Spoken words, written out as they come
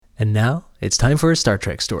And now it's time for a Star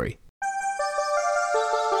Trek story.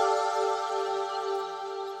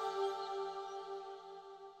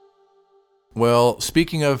 Well,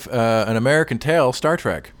 speaking of an American Tale, Star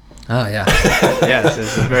Trek. Oh, yeah. Yes,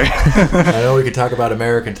 it's a very... I know we could talk about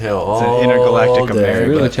American Tale all an intergalactic day,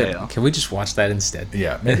 American but- Tale. Can we just watch that instead?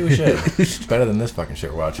 Yeah, maybe we should. It's better than this fucking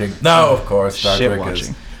shit watching. No, of course, Star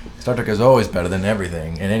Trek is always better than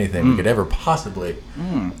everything and anything we could ever possibly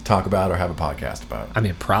talk about or have a podcast about. I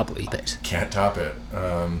mean, probably. Can't top it.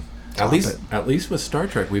 At least with Star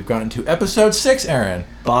Trek, we've gotten to episode 6, Aaron.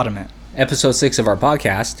 Bottom it. Episode 6 of our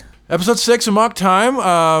podcast. Episode 6, Amok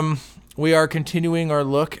Time. We are continuing our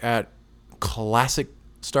look at classic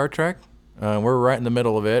Star Trek. We're right in the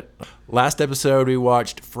middle of it. Last episode, we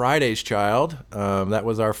watched Friday's Child. That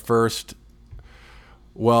was our first...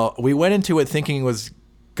 Well, we went into it thinking it was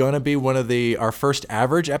going to be our first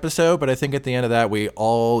average episode, but I think at the end of that, we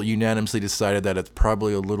all unanimously decided that it's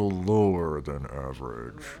probably a little lower than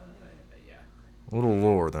average. A little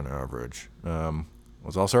lower than average. It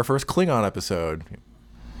was also our first Klingon episode.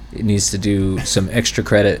 It needs to do some extra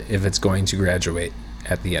credit if it's going to graduate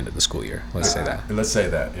at the end of the school year. Let's say that. Let's say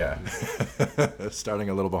that, yeah. Starting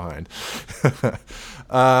a little behind.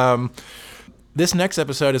 This next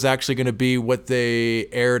episode is actually going to be what they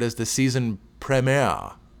aired as the season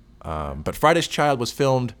premiere. But Friday's Child was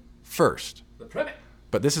filmed first.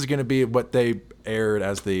 But this is going to be what they aired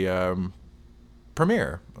as the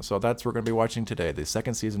premiere. So that's what we're going to be watching today, the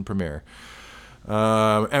second season premiere.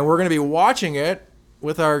 And we're going to be watching it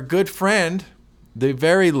with our good friend, the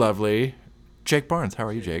very lovely Jake Barnes. How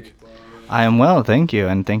are you, Jake? I am well, thank you,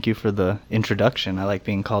 and thank you for the introduction. I like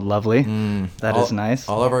being called lovely. That is nice.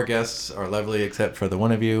 All of our guests are lovely except for the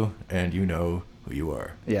one of you, and you know who you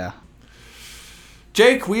are. Yeah.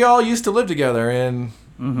 Jake, we all used to live together in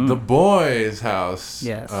the boys' house.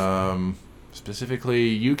 Yes. Specifically,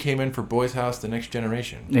 you came in for Boys' House The Next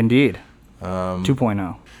Generation. Indeed.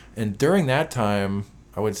 2.0. And during that time,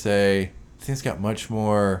 I would say things got much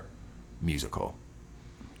more musical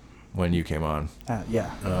when you came on. Yeah.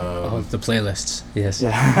 The playlists. Yes.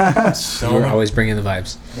 Yeah. You were always bringing the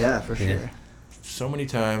vibes. Yeah, for sure. So many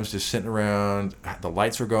times just sitting around, the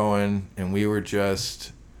lights were going, and we were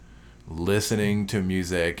just listening to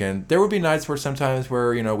music. And there would be nights where sometimes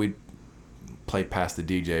where, we'd play past the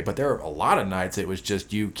DJ, but there were a lot of nights it was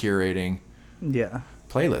just you curating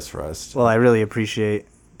playlists for us. Well, I really appreciate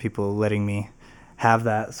people letting me have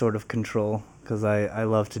that sort of control because I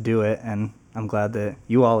love to do it, and I'm glad that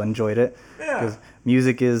you all enjoyed it. Because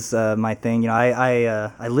music is my thing.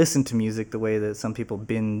 I listen to music the way that some people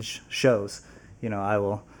binge shows.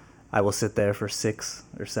 I will sit there for 6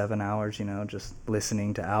 or 7 hours, just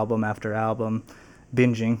listening to album after album,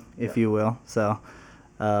 binging, if you will. So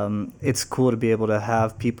it's cool to be able to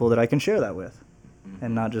have people that I can share that with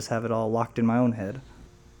and not just have it all locked in my own head.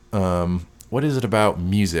 What is it about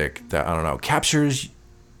music that, I don't know, captures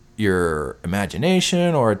your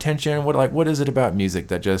imagination or attention? What is it about music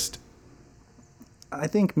that just... I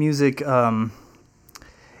think music,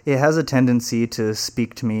 it has a tendency to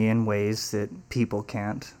speak to me in ways that people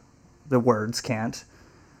can't. The words can't.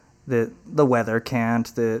 The weather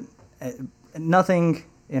can't. Nothing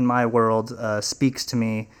in my world speaks to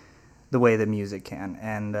me the way that music can.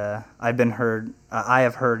 And I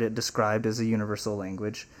have heard it described as a universal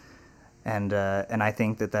language. And I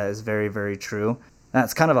think that is very, very true.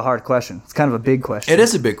 That's kind of a hard question. It's kind of a big question. It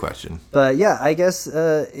is a big question. But yeah, I guess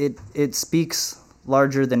it speaks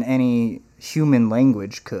larger than any human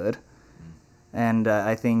language could. And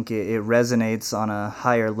I think it resonates on a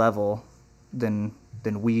higher level than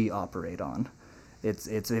we operate on.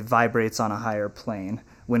 It vibrates on a higher plane.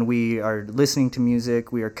 When we are listening to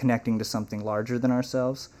music, we are connecting to something larger than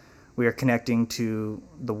ourselves. We are connecting to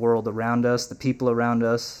the world around us, the people around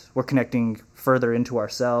us. We're connecting further into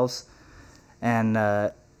ourselves. And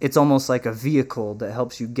it's almost like a vehicle that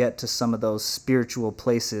helps you get to some of those spiritual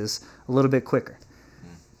places a little bit quicker.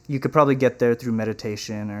 You could probably get there through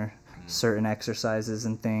meditation or certain exercises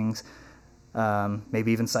and things,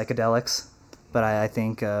 maybe even psychedelics. But I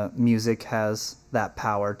think music has that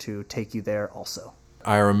power to take you there also.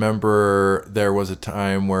 I remember there was a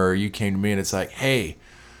time where you came to me and it's like, hey,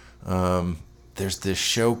 there's this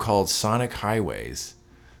show called Sonic Highways.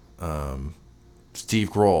 Steve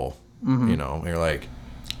Grohl, and you're like...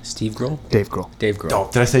 Steve Grohl? Dave Grohl. Oh,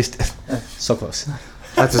 did I say... So close.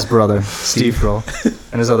 That's his brother, Steve Grohl.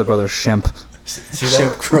 And his other brother, Shemp.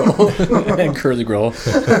 Shemp Grohl. And Curly Grohl.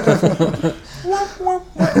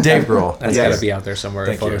 Dave Grohl. That's got to be out there somewhere.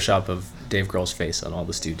 Thank a Photoshop of Dave Grohl's face on all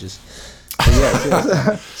the Stooges.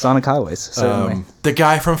 Yes. Sonic Highways, certainly. The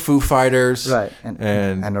guy from Foo Fighters. Right.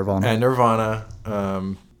 And Nirvana. And Nirvana.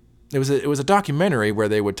 it was a documentary where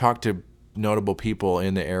they would talk to notable people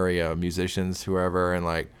in the area, musicians, whoever,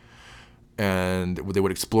 and they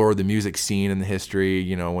would explore the music scene and the history.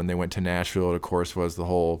 You know, when they went to Nashville, it of course was the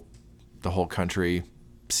whole country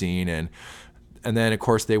scene, and then of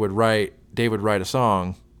course Dave would write a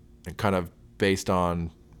song, and kind of based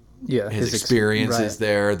on his experiences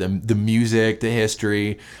there, the music, the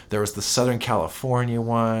history. There was the Southern California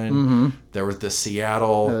one. Mm-hmm. There was the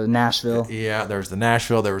Seattle, Nashville. Yeah, there was the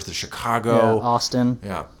Nashville. There was the Chicago, Austin.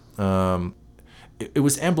 Yeah. It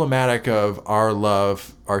was emblematic of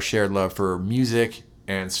our shared love for music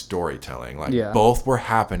and storytelling. Like both were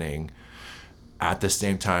happening at the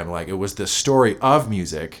same time. Like it was the story of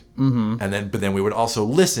music, but then we would also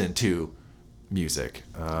listen to music.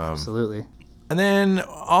 Absolutely. And then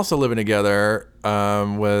also living together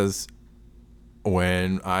was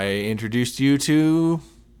when I introduced you to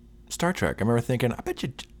Star Trek. I remember thinking,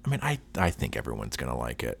 I think everyone's going to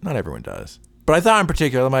like it. Not everyone does. But I thought in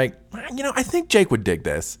particular, I'm like, I think Jake would dig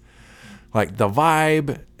this. Like the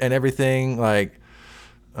vibe and everything. Like,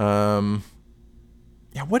 what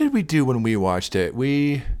did we do when we watched it?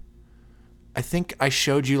 I think I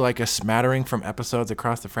showed you like a smattering from episodes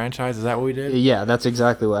across the franchise. Is that what we did? Yeah, that's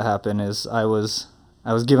exactly what happened. Is I was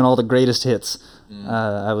given all the greatest hits.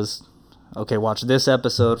 I was, okay, watch this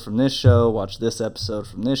episode from this show, watch this episode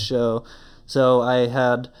from this show. So I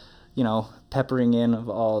had, peppering in of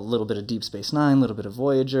a little bit of Deep Space Nine, a little bit of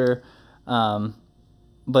Voyager. But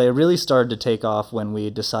it really started to take off when we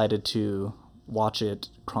decided to watch it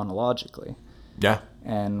chronologically. Yeah.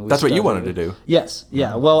 And that's what you wanted to do. Yes.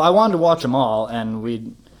 Yeah. Well, I wanted to watch them all, and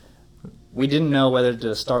we didn't know whether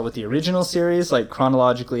to start with the original series, like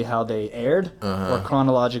chronologically how they aired, or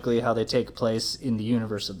chronologically how they take place in the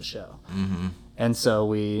universe of the show. Mm-hmm. And so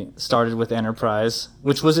we started with Enterprise,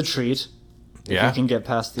 which was a treat. If you can get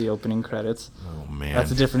past the opening credits. Oh man,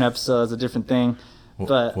 that's a different episode. That's a different thing.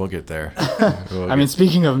 But we'll get there.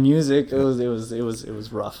 Speaking of music, it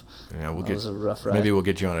was rough. Yeah, it was a rough ride. Maybe we'll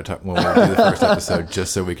get you on a talk when we do the first episode,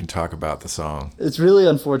 just so we can talk about the song. It's really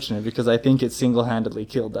unfortunate because I think it single-handedly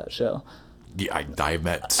killed that show. Yeah, I've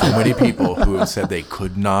met so many people who have said they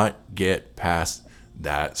could not get past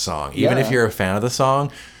that song. Even if you're a fan of the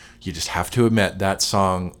song, you just have to admit that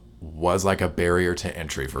song was like a barrier to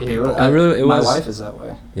entry for people. My wife is that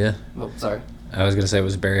way. Yeah. Oh, sorry. I was going to say it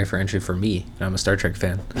was a barrier for entry for me. I'm a Star Trek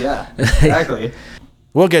fan. Yeah, exactly.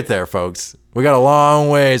 We'll get there, folks. We got a long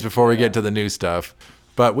ways before we get to the new stuff.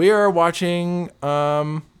 But we are watching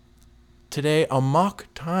today Amok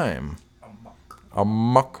Time.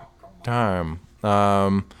 Amok Time.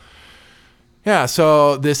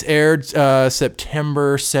 So this aired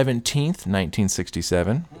September 17th,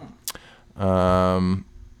 1967.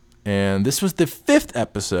 And this was the 5th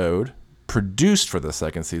episode produced for the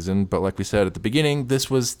second season, but like we said at the beginning, this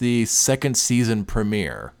was the second season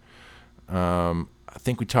premiere. I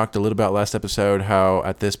think we talked a little about last episode how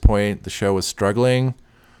at this point the show was struggling.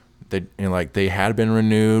 They had been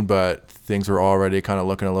renewed, but things were already kind of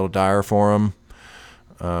looking a little dire for them.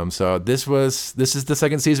 So this is the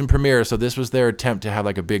second season premiere. So this was their attempt to have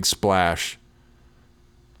like a big splash,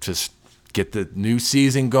 just get the new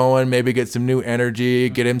season going, maybe get some new energy,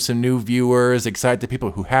 get him some new viewers, excite the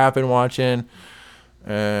people who have been watching.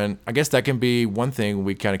 And I guess that can be one thing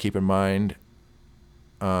we kind of keep in mind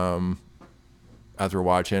as we're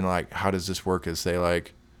watching, like, how does this work as, say,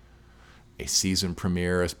 like, a season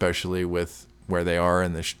premiere, especially with where they are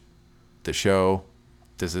in the show?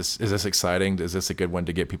 Is this exciting? Is this a good one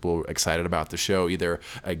to get people excited about the show, either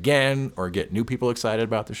again or get new people excited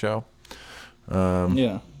about the show?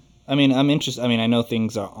 Yeah. I'm interested. I know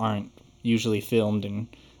things aren't usually filmed in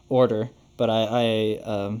order, but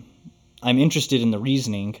I'm interested in the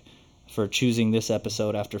reasoning for choosing this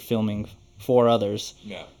episode after filming 4 others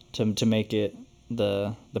to make it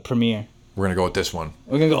the premiere. We're gonna go with this one.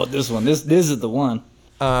 We're gonna go with this one. This is the one.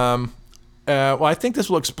 Well, I think this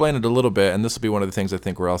will explain it a little bit, and this will be one of the things I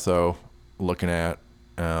think we're also looking at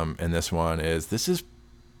in this one. This is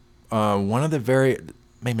one of the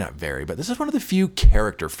maybe not very, but this is one of the few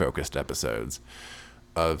character-focused episodes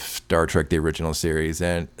of Star Trek, the original series.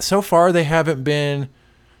 And so far, they haven't been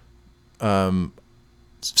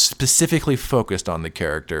specifically focused on the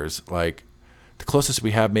characters. Like, the closest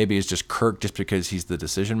we have maybe is just Kirk, just because he's the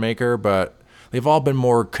decision maker, but they've all been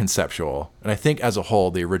more conceptual. And I think as a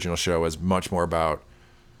whole, the original show is much more about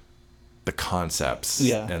the concepts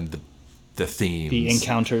and the themes. The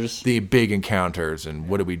encounters. The big encounters and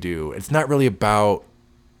what do we do. It's not really about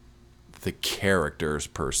the characters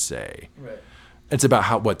per se. Right. It's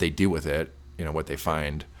about what they do with it, what they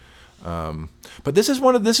find. But this is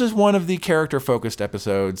one of the character-focused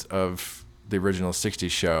episodes of the original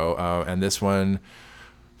 60s show. And this one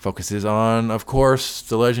focuses on, of course,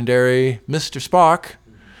 the legendary Mr. Spock.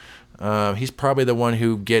 He's probably the one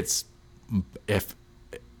who gets, if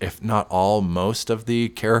not all, most of the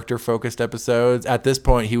character-focused episodes. At this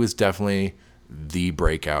point, he was definitely the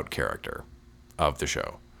breakout character of the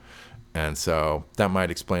show. And so that might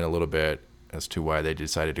explain a little bit as to why they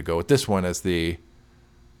decided to go with this one as the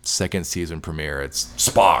second season premiere. It's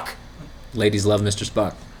Spock. Ladies love Mr.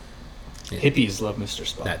 Spock. Hippies love Mr.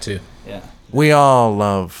 Spock. That too. Yeah. We all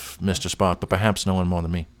love Mr. Spock, but perhaps no one more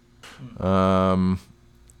than me.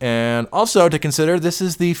 And also to consider, this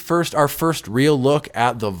is our first real look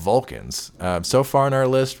at the Vulcans. So far on our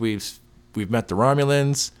list, we've met the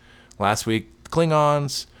Romulans, last week the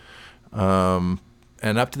Klingons,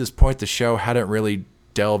 and up to this point, the show hadn't really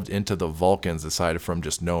delved into the Vulcans aside from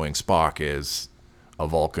just knowing Spock is a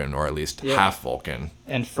Vulcan, or at least half Vulcan.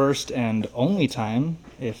 And first and only time,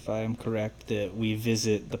 if I'm correct, that we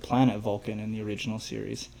visit the planet Vulcan in the original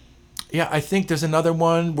series. Yeah, I think there's another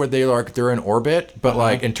one where they're in orbit, but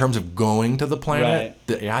like in terms of going to the planet,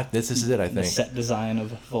 this is it, I think. The set design of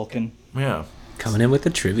Vulcan. Yeah. Coming in with the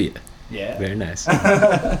trivia. Yeah. Very nice.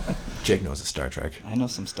 Jake knows his Star Trek. I know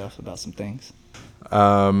some stuff about some things.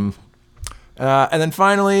 And then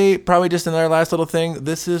finally, probably just another last little thing.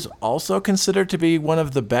 This is also considered to be one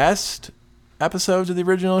of the best episodes of the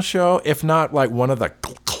original show, if not like one of the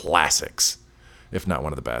classics, if not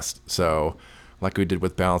one of the best. So, like we did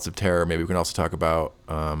with Balance of Terror, maybe we can also talk about,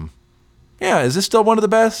 is this still one of the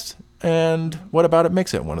best? And what about it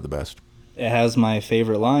makes it one of the best? It has my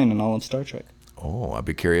favorite line in all of Star Trek. Oh, I'd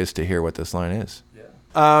be curious to hear what this line is.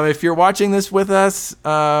 Yeah. If you're watching this with us,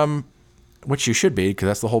 which you should be, because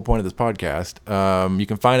that's the whole point of this podcast, you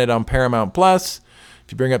can find it on Paramount Plus.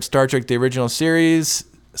 If you bring up Star Trek, the original series,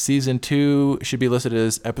 Season 2 should be listed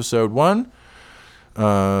as Episode 1.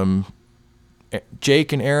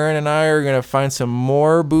 Jake and Aaron and I are going to find some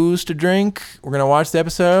more booze to drink. We're going to watch the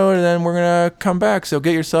episode, and then we're going to come back. So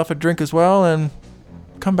get yourself a drink as well, and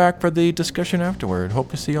come back for the discussion afterward. Hope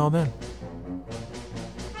to see y'all then.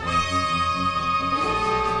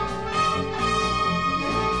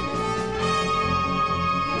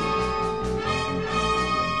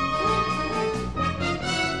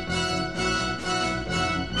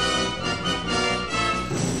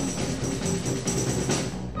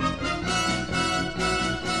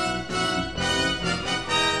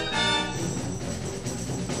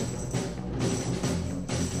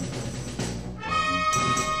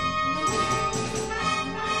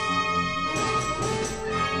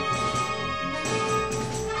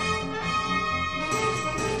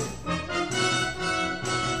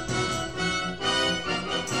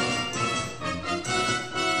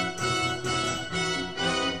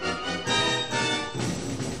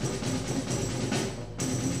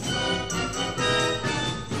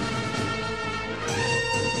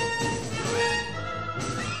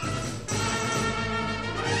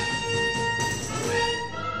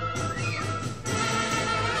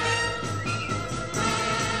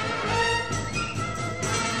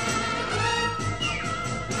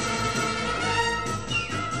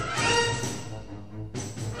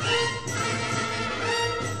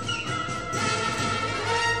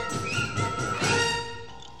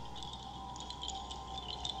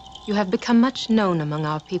 You have become much known among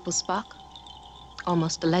our people, Spock.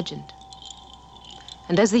 Almost a legend.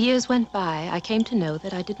 And as the years went by, I came to know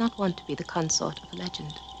that I did not want to be the consort of a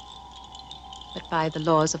legend. But by the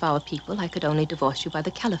laws of our people, I could only divorce you by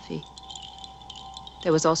the caliphate.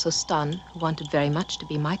 There was also Stan, who wanted very much to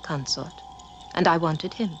be my consort, and I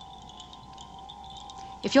wanted him.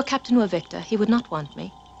 If your captain were Victor, he would not want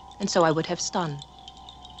me, and so I would have Stan.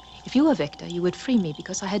 If you were Victor, you would free me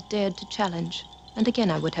because I had dared to challenge, and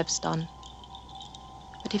again I would have Stan.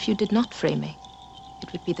 But if you did not free me,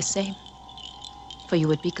 it would be the same, for you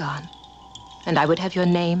would be gone, and I would have your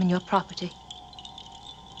name and your property,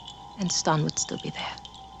 and Stan would still be there.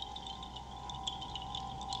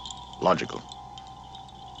 Logical.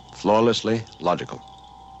 Flawlessly logical.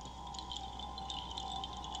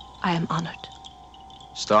 I am honored.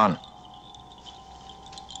 Stan.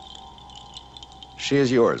 She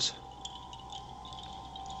is yours.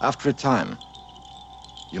 After a time,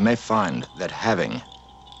 you may find that having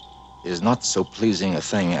is not so pleasing a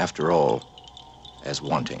thing after all as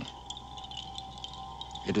wanting.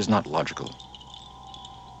 It is not logical,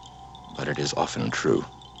 but it is often true.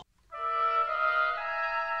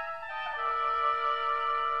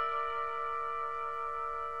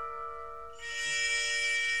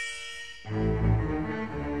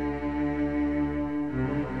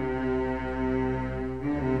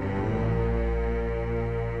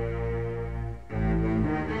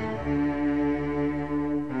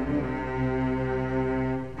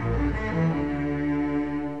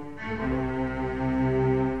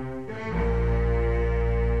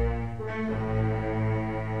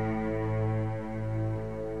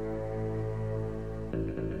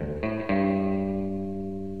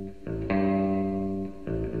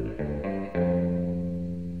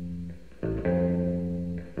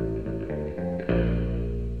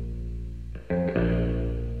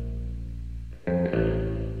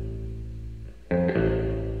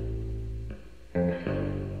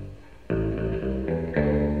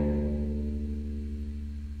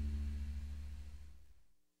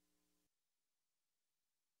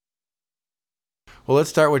 Well, let's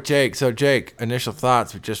start with Jake. So, Jake, initial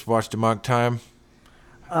thoughts. We just watched Amok Time.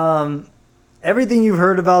 Everything you've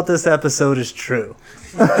heard about this episode is true.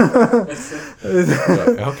 Okay.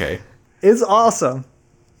 It's awesome.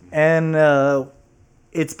 And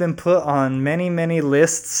it's been put on many, many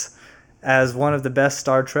lists as one of the best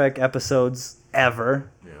Star Trek episodes ever.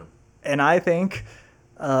 Yeah. And I think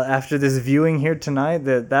after this viewing here tonight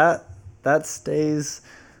that stays,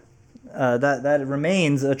 that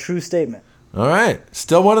remains a true statement. All right.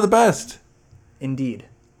 Still one of the best. Indeed.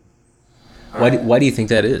 Why do you think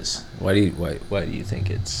that is? Why do you think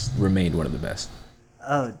it's remained one of the best?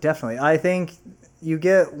 Oh, definitely. I think you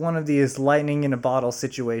get one of these lightning in a bottle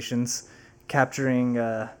situations, capturing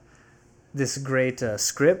this great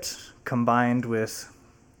script combined with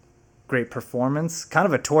great performance, kind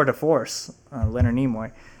of a tour de force, Leonard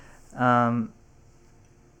Nimoy.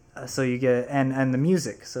 So you get and the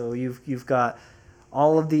music. So you've got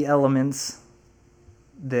all of the elements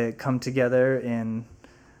that come together in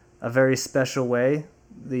a very special way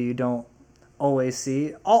that you don't always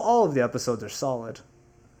see. All of the episodes are solid,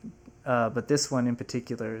 but this one in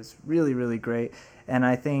particular is really, really great. And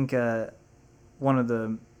I think one of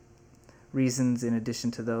the reasons, in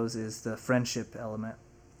addition to those, is the friendship element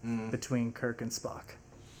between Kirk and Spock.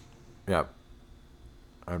 Yeah.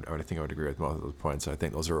 I think I would agree with most of those points. I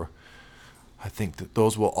think that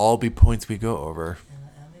those will all be points we go over.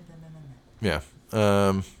 Yeah.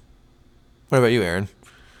 What about you, Aaron?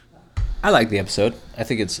 I like the episode. I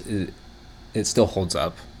think it still holds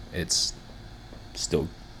up. It's still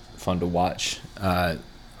fun to watch.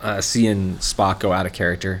 Seeing Spock go out of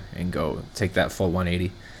character and go take that full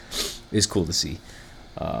 180 is cool to see.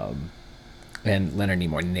 And Leonard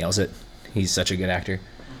Nimoy nails it. He's such a good actor.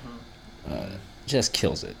 Just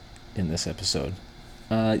kills it in this episode.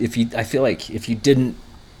 I feel like if you didn't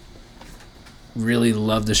really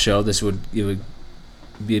love the show, it would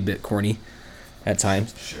be a bit corny at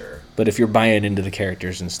times. Sure. But if you're buying into the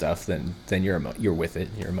characters and stuff, then you're with it.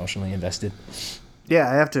 You're emotionally invested. Yeah,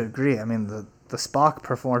 I have to agree. I mean, the Spock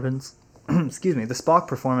performance, excuse me, the Spock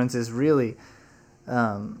performance is really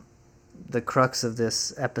the crux of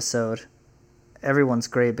this episode. Everyone's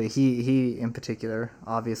great, but he in particular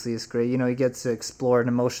obviously is great. You know, he gets to explore an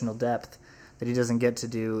emotional depth that he doesn't get to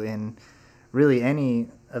do in really any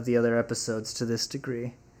of the other episodes to this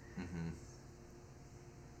degree.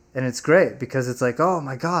 And it's great because it's like, oh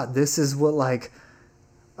my God, this is what like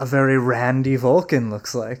a very randy Vulcan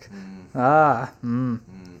looks like. Yes,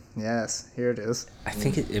 here it is. I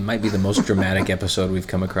think it might be the most dramatic episode we've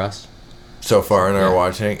come across. So far in our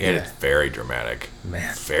watching, it is very dramatic.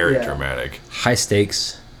 Man. Very dramatic. High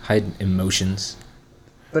stakes, high emotions.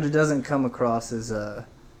 But it doesn't come across as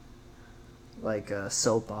like a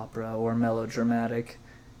soap opera or melodramatic.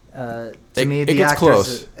 To me, the gets actors,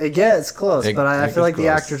 close. It gets close, but I it feel like gets the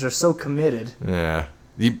close. actors are so committed Yeah.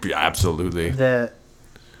 Absolutely. that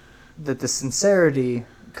the sincerity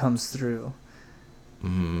comes through.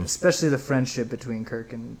 Especially the friendship between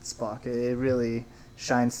Kirk and Spock. It really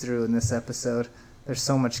shines through in this episode. There's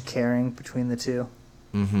so much caring between the two.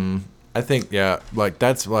 I think, like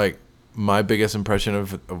that's like my biggest impression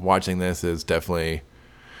of watching this is definitely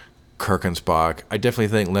Kirk and Spock. I definitely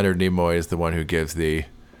think Leonard Nimoy is the one who gives the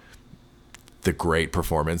great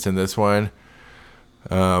performance in this one.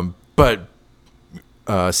 But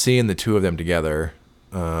seeing the two of them together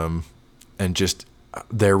and just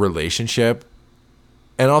their relationship,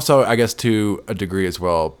 and also I guess to a degree as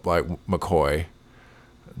well, like McCoy,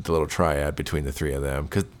 the little triad between the three of them,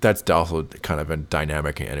 because that's also kind of a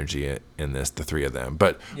dynamic and energy in this, the three of them.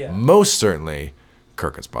 But most certainly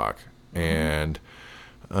Kirk and Spock. And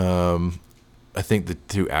I think the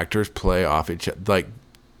two actors play off each other. Like,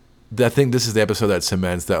 I think this is the episode that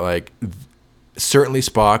cements that, like, certainly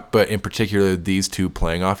Spock, but in particular these two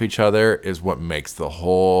playing off each other is what makes the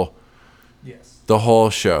whole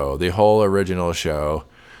show, the whole original show,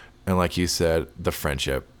 and like you said, the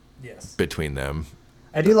friendship between them.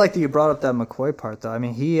 I do like that you brought up that McCoy part, though. I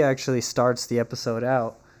mean, he actually starts the episode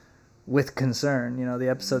out with concern. You know, the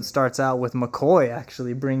episode starts out with McCoy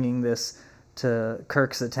actually bringing this to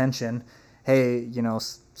Kirk's attention. Hey, you know,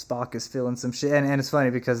 Spock is feeling some shit. And it's funny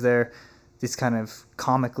because they're these kind of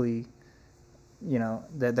comically, you know,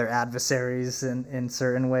 they're adversaries in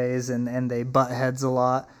certain ways, and they butt heads a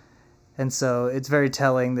lot. And so it's very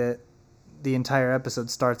telling that the entire episode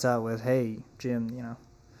starts out with, hey, Jim, you know,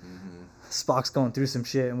 Spock's going through some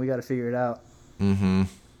shit and we got to figure it out.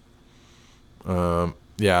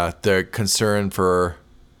 They're concerned for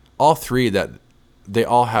all three, that they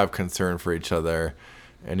all have concern for each other.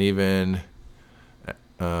 And even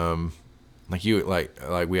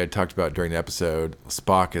like we had talked about during the episode,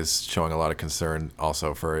 Spock is showing a lot of concern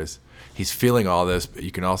also for he's feeling all this, but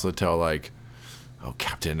you can also tell like, oh,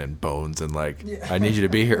 Captain and Bones, and like, I need you to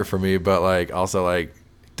be here for me, but like also like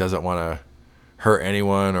doesn't want to hurt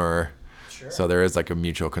anyone, or so there is like a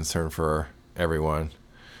mutual concern for everyone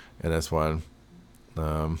in this one.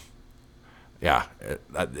 Definitely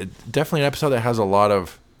an episode that has a lot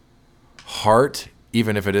of heart,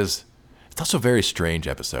 even if it's also a very strange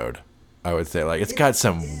episode. I would say, like, it's got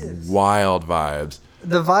some wild vibes.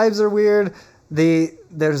 The vibes are weird.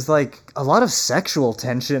 There's like a lot of sexual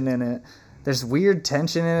tension in it. There's weird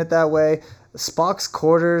tension in it that way. Spock's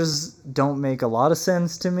quarters don't make a lot of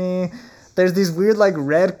sense to me. There's these weird like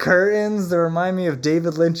red curtains that remind me of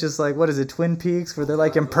David Lynch's like, what is it, Twin Peaks, where they're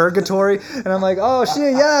like in purgatory, and I'm like, oh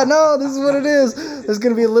shit, yeah, no, this is what it is. There's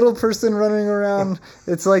gonna be a little person running around.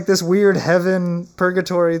 It's like this weird heaven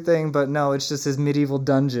purgatory thing, but no, it's just his medieval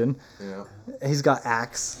dungeon. Yeah. He's got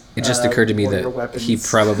axe. It just occurred to me that weapons. he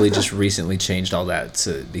probably just recently changed all that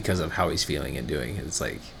because of how he's feeling and doing. It's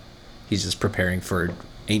like he's just preparing for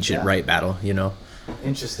ancient right battle, you know.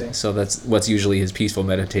 Interesting. So that's what's usually his peaceful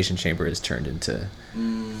meditation chamber is turned into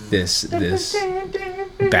this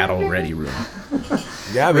battle ready room.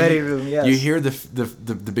 Yeah, ready room. Yes. You hear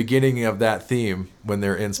the beginning of that theme when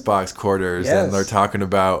they're in Spock's quarters, and they're talking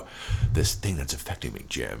about this thing that's affecting me,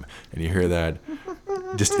 Jim, and you hear that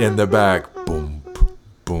just in the back, boom,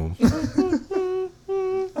 boom.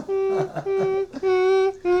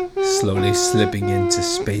 Slowly slipping into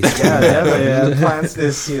space. Yeah. Plants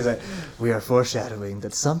this. He's like, we are foreshadowing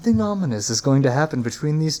that something ominous is going to happen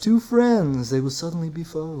between these two friends. They will suddenly be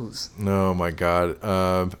foes. Oh my god.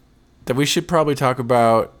 That we should probably talk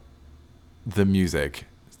about the music.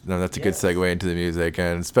 No, that's a good segue into the music,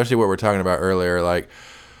 and especially what we're talking about earlier. Like,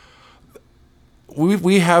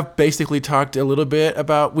 we have basically talked a little bit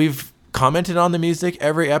about. We've commented on the music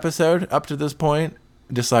every episode up to this point.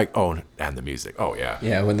 Just like, oh, and the music. Oh, yeah.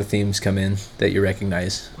 Yeah, when the themes come in that you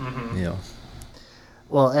recognize, you know.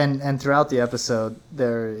 Well, and throughout the episode,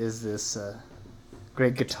 there is this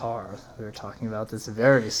great guitar we were talking about that's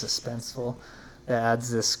very suspenseful. That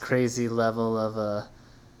adds this crazy level of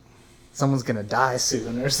someone's going to die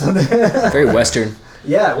soon or something. Very Western.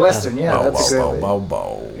 Yeah, Western, yeah. That's a great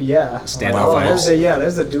way. Yeah. Standoff vibes.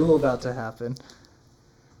 There's a duel about to happen.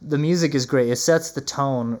 The music is great. It sets the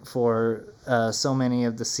tone for so many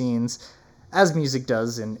of the scenes, as music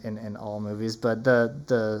does in all movies. But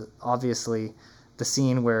the obviously the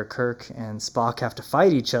scene where Kirk and Spock have to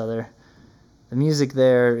fight each other, the music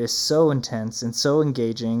there is so intense and so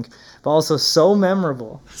engaging, but also so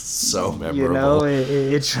memorable. So memorable. You know,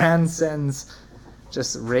 it transcends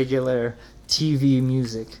just regular TV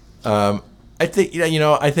music. I think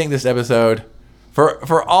I think this episode,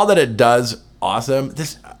 for all that it does, awesome.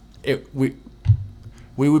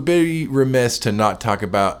 We would be remiss to not talk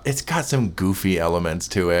about. It's got some goofy elements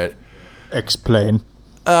to it. Explain.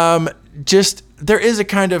 Just there is a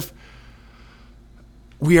kind of.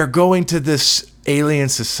 We are going to this alien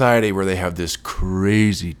society where they have this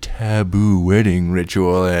crazy taboo wedding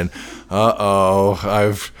ritual, and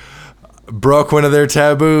I've broke one of their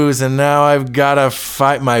taboos, and now I've got to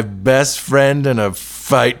fight my best friend in a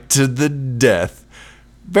fight to the death.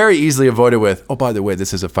 Very easily avoided with, oh, by the way,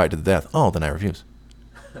 this is a fight to the death. Oh, then I refuse.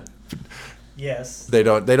 Yes. They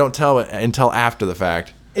don't tell it until after the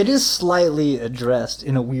fact. It is slightly addressed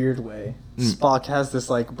in a weird way. Spock has this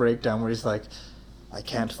like breakdown where he's like, I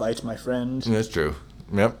can't fight my friend. That's true.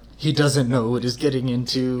 Yep. He doesn't know what he's getting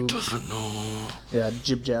into. Doesn't know. Yeah,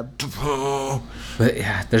 jib jab. But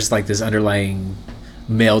yeah, there's like this underlying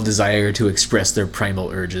male desire to express their primal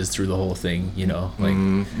urges through the whole thing, you know, like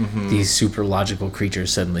these super logical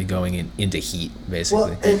creatures suddenly going into heat,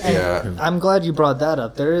 basically. Well, and I'm glad you brought that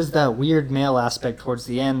up. There is that weird male aspect towards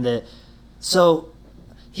the end that, so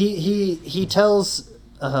he tells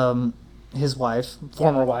his wife,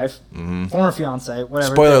 former fiance,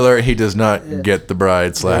 whatever. Spoiler alert: he does not get the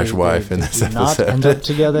bride / wife in this episode. Not end up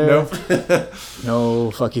together. Nope.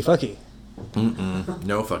 No fucky.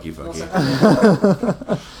 No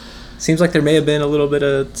fucky. Seems like there may have been a little bit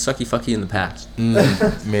of sucky fucky in the past.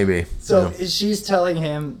 Maybe. So she's telling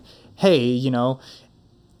him, hey, you know,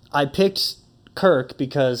 I picked Kirk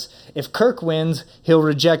because if Kirk wins, he'll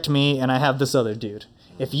reject me and I have this other dude.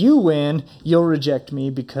 If you win, you'll reject me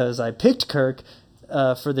because I picked Kirk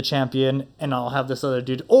for the champion and I'll have this other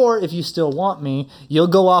dude. Or if you still want me, you'll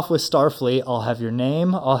go off with Starfleet. I'll have your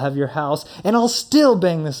name, I'll have your house, and I'll still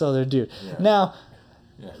bang this other dude. Yeah. Now,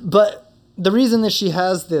 but the reason that she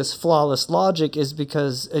has this flawless logic is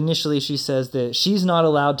because initially she says that she's not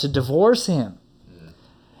allowed to divorce him.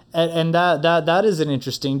 And that is an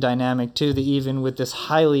interesting dynamic too, that even with this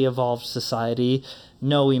highly evolved society,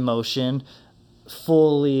 no emotion,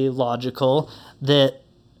 fully logical, that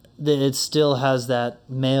it still has that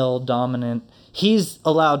male dominant. He's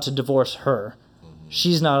allowed to divorce her.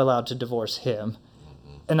 She's not allowed to divorce him.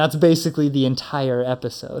 And that's basically the entire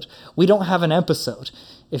episode. We don't have an episode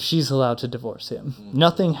if she's allowed to divorce him.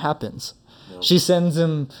 Nothing happens. Nope. She sends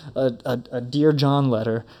him a Dear John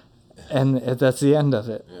letter, and that's the end of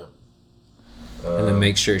it. Yeah. And then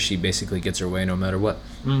make sure she basically gets her way no matter what.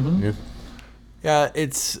 Mm-hmm. Yeah,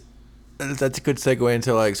 that's a good segue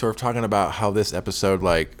into like sort of talking about how this episode,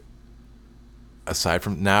 like, aside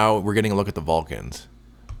from now, we're getting a look at the Vulcans,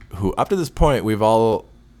 who up to this point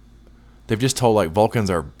they've just told like Vulcans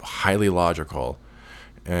are highly logical,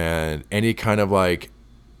 and any kind of like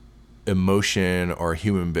emotion or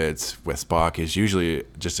human bits with Spock is usually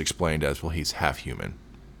just explained as, well, he's half human.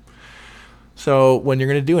 So when you're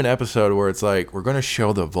going to do an episode where it's like, we're going to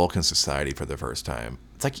show the Vulcan society for the first time,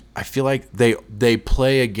 it's like, I feel like they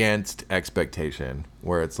play against expectation,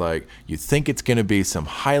 where it's like, you think it's going to be some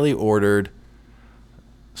highly ordered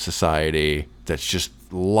society that's just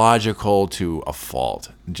logical to a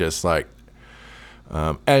fault. Just like,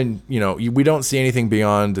 and you know, we don't see anything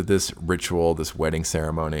beyond this ritual, this wedding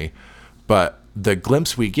ceremony, but the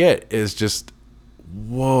glimpse we get is just,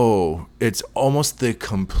 whoa, it's almost the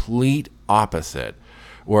complete opposite,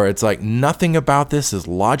 where it's like nothing about this is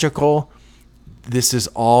logical. This is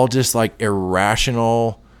all just like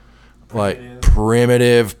irrational, like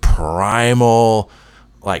primitive, primal,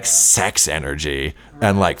 like sex energy,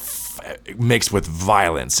 and like mixed with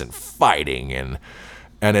violence and fighting, and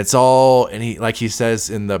it's all, and he says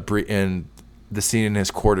in the scene in his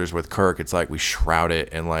quarters with Kirk, it's like we shroud it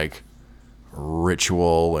in like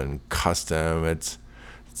ritual and custom. It's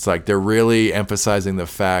like they're really emphasizing the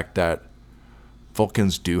fact that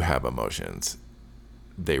Vulcans do have emotions.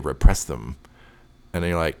 They repress them. And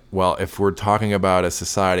you're like, well, if we're talking about a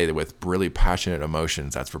society with really passionate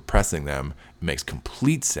emotions that's repressing them, it makes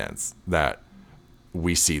complete sense that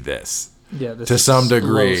we see this. Yeah, this to some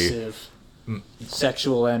degree.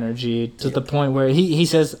 Sexual energy to the point where he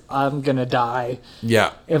says, I'm going to die.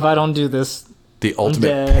 Yeah. If I don't do this. The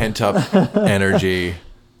ultimate pent-up energy.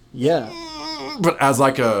 Yeah. But as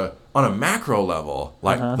like on a macro level,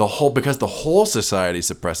 like because the whole society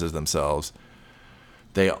suppresses themselves,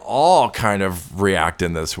 they all kind of react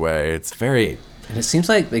in this way. It's very, and it seems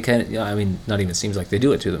like they kind of, I mean, not even seems like, they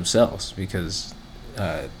do it to themselves, because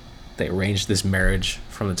they arranged this marriage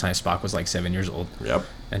from the time Spock was like 7 years old. Yep.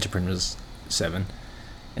 And T'Pring was 7,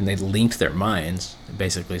 and they linked their minds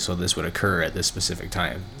basically so this would occur at this specific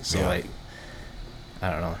time. So like, I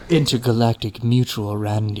don't know. Intergalactic mutual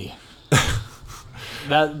Randy.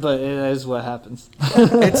 But it is what happens.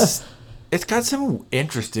 It's got some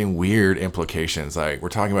interesting, weird implications. Like, we're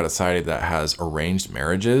talking about a society that has arranged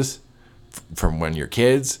marriages from when you're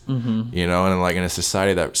kids, you know, and like in a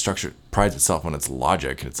society that prides itself on its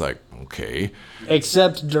logic. It's like, okay.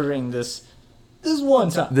 Except during this one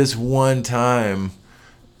time.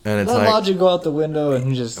 And it's let like, logic go out the window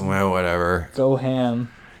and just, well, whatever. Go ham.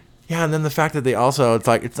 Yeah, and then the fact that they also, it's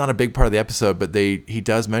like, it's not a big part of the episode, but he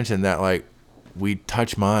does mention that, like, we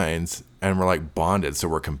touch minds and we're like bonded, so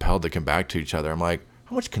we're compelled to come back to each other. I'm like,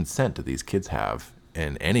 how much consent do these kids have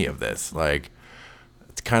in any of this? Like,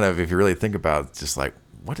 it's kind of, if you really think about it, just like,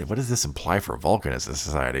 what does this imply for Vulcan as a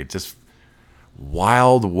society? Just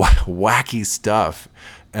wild, wacky stuff.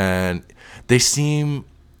 And they seem,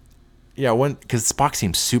 because Spock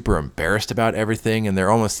seems super embarrassed about everything, and there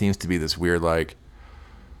almost seems to be this weird, like,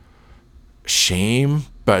 shame,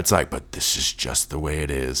 but it's like, but this is just the way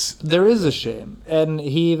it is. There is a shame. And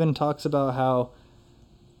he even talks about how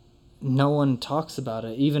no one talks about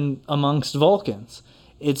it, even amongst Vulcans.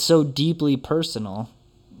 It's so deeply personal,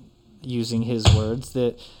 using his words,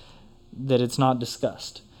 that it's not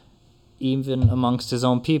discussed, even amongst his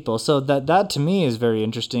own people. So that to me is very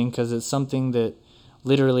interesting, because it's something that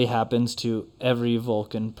literally happens to every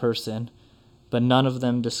Vulcan person, but none of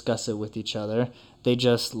them discuss it with each other. They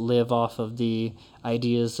just live off of the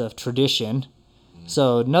ideas of tradition.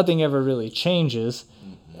 So nothing ever really changes,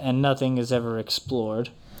 and nothing is ever explored.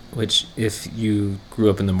 Which, if you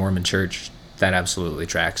grew up in the Mormon church, that absolutely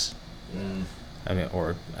tracks. I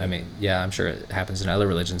mean, yeah, I'm sure it happens in other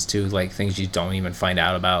religions too, like things you don't even find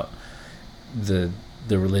out about the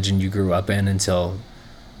religion you grew up in until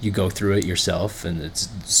you go through it yourself, and it's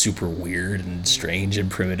super weird and strange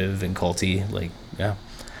and primitive and culty. Like, yeah.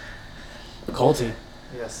 Culty.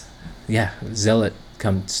 Yes. Yeah, Zealot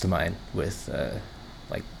comes to mind with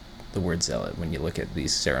like the word zealot when you look at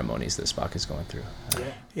these ceremonies that Spock is going through.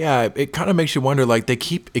 Yeah, it kind of makes you wonder, like, they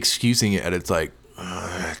keep excusing it, and it's like,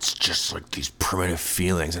 it's just like these primitive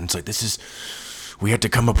feelings, and it's like, we had to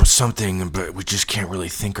come up with something, but we just can't really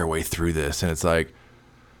think our way through this, and it's like,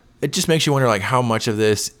 it just makes you wonder, like, how much of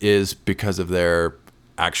this is because of their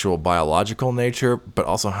actual biological nature, but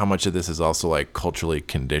also how much of this is also, like, culturally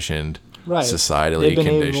conditioned, Right. societally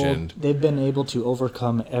conditioned. They've been able to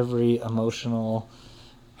overcome every emotional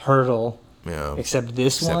hurdle except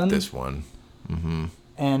this one. Mm-hmm.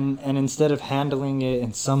 And instead of handling it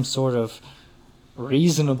in some sort of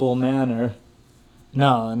reasonable manner,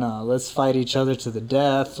 no, let's fight each other to the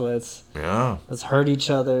death. Let's hurt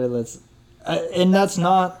each other. And that's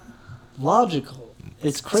not logical.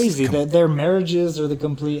 It's crazy that their marriages are the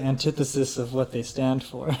complete antithesis of what they stand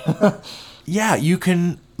for. Yeah, you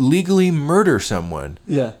can legally murder someone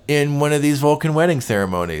in one of these Vulcan wedding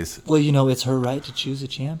ceremonies. Well, it's her right to choose a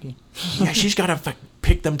champion. Yeah, she's got to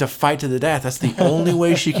pick them to fight to the death. That's the only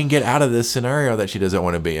way she can get out of this scenario that she doesn't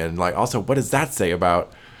want to be in. Like, also, what does that say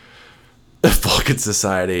about Vulcan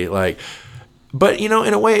society? Like, but, in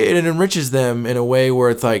a way, it enriches them in a way where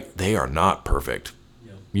it's like, they are not perfect.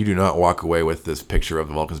 You do not walk away with this picture of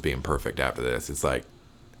the Vulcans being perfect after this. It's like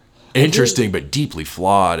interesting, but deeply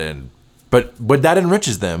flawed, but that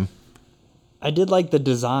enriches them. I did like the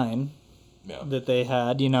design that they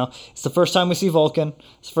had. It's the first time we see Vulcan.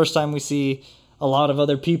 It's the first time we see a lot of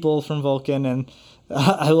other people from Vulcan, and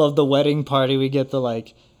I love the wedding party. We get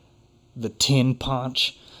the tin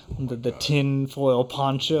ponch, the tin foil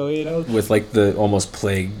poncho, with like the almost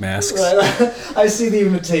plague masks. Right. I see the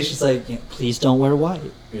invitations like, please don't wear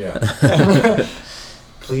white. Yeah.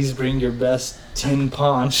 Please bring your best tin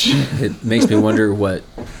ponch. It makes me wonder what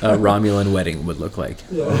a Romulan wedding would look like.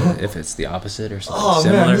 If it's the opposite or something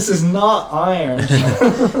similar. Man, this is not iron.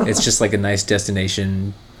 It's just like a nice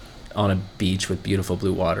destination on a beach with beautiful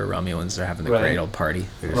blue water. Romulans are having a great old party.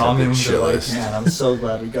 Romulans are like, man, I'm so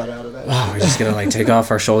glad we got out of that. Oh, we're just gonna take off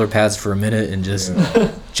our shoulder pads for a minute and just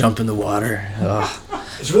jump in the water.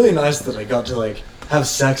 It's really nice that I got to have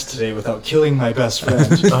sex today without killing my best friend.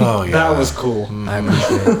 Oh yeah, that was cool. I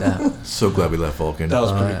appreciate that. So glad we left Vulcan. That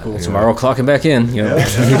was pretty cool. Tomorrow clocking back in.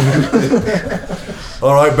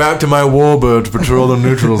 All right, back to my warbird to patrol the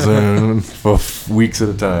neutral zone for weeks at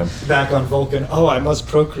a time. Back on Vulcan. Oh, I must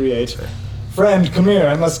procreate. Friend, come here.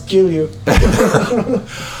 I must kill you.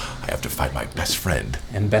 I have to fight my best friend.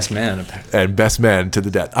 And best man. And best man to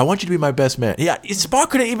the death. I want you to be my best man. Yeah,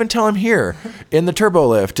 Spock couldn't even tell him here in the turbo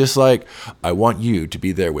lift. Just like, I want you to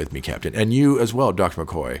be there with me, Captain. And you as well, Dr.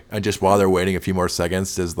 McCoy. And just while they're waiting a few more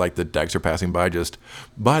seconds, as the decks are passing by, just,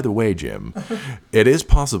 by the way, Jim, it is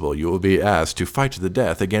possible you will be asked to fight to the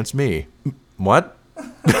death against me. What?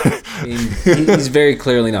 I mean, he's very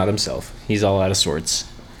clearly not himself. He's all out of sorts.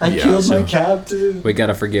 I killed my captain. We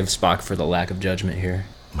gotta forgive Spock for the lack of judgment here.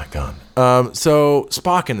 Oh my God. So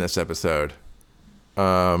Spock in this episode,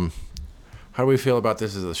 how do we feel about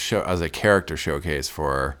this as a character showcase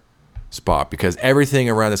for Spock? Because everything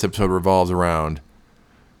around this episode revolves around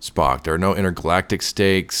Spock. There are no intergalactic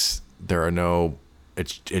stakes. There are no.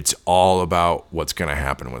 It's all about what's going to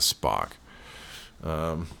happen with Spock.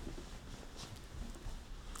 Well,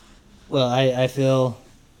 I feel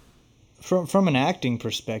from an acting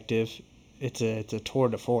perspective, it's a tour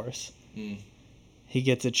de force. He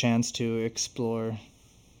gets a chance to explore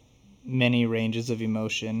many ranges of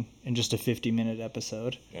emotion in just a 50-minute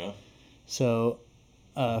episode. Yeah. So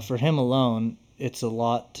for him alone, it's a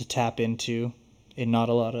lot to tap into in not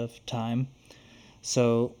a lot of time.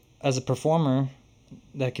 So as a performer,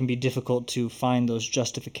 that can be difficult to find those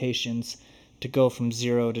justifications to go from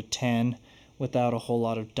 0 to 10 without a whole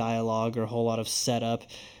lot of dialogue or a whole lot of setup.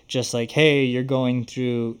 Just like, hey, you're going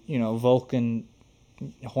through, Vulcan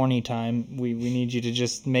horny time. We need you to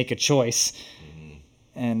just make a choice.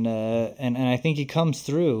 And I think he comes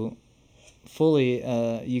through fully.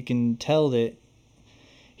 You can tell that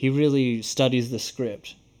he really studies the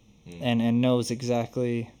script and knows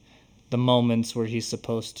exactly the moments where he's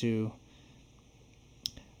supposed to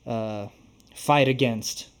fight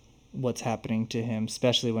against what's happening to him,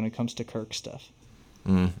 especially when it comes to Kirk stuff.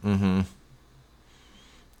 Mm-hmm.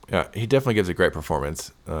 Yeah, he definitely gives a great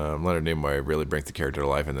performance. Leonard Nimoy really brings the character to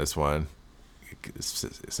life in this one,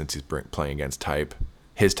 since he's playing against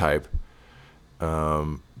his type.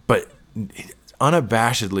 But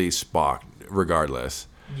unabashedly Spock, regardless.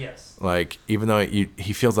 Yes. Like, even though he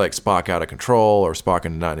feels like Spock out of control or Spock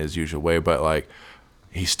not in his usual way, but like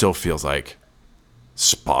he still feels like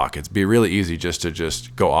Spock. It'd be really easy just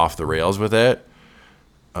to go off the rails with it.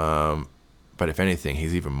 But if anything,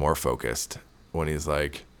 he's even more focused when he's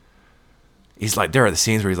like, he's like, there are the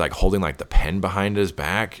scenes where he's like holding like the pen behind his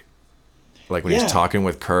back, like when he's talking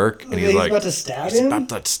with Kirk, and he's like about to stab he's him. about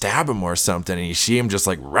to stab him or something, and you see him just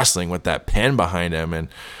like wrestling with that pen behind him, and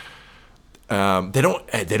they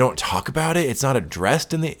don't talk about it. It's not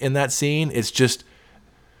addressed in that scene. It's just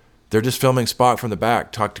they're just filming Spock from the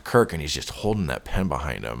back, talk to Kirk, and he's just holding that pen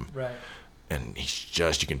behind him, Right. and he's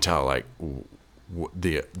just, you can tell like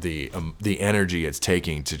the energy it's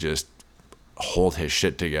taking to just hold his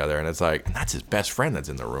shit together, and it's like, and that's his best friend that's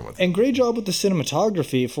in the room with him. And great job with the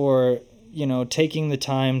cinematography for, taking the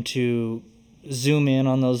time to zoom in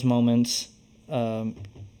on those moments,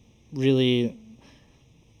 really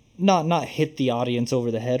not hit the audience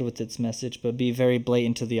over the head with its message, but be very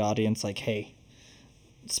blatant to the audience, like, hey,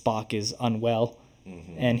 Spock is unwell,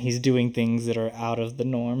 and he's doing things that are out of the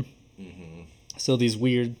norm. So these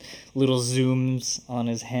weird little zooms on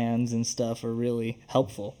his hands and stuff are really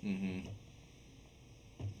helpful.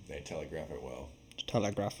 They telegraph it well.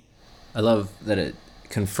 Telegraph. I love that it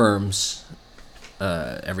confirms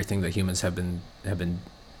everything that humans have been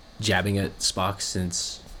jabbing at Spock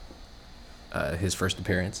since his first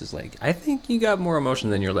appearance. Is like, I think you got more emotion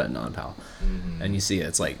than you're letting on, pal. And you see it.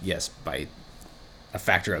 It's like, yes, by a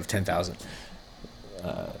factor of 10,000.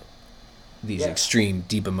 These extreme,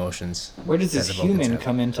 deep emotions. Where does this that the Vulcans human have.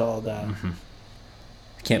 come into all that?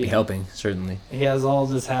 Can't be Yeah. helping, certainly. He has all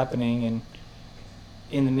this happening, and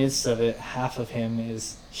in the midst of it, half of him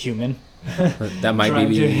is human. That might Trying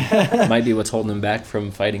be to- might be what's holding him back from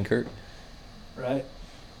fighting Kirk. Right.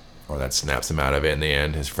 Or that snaps him out of it in the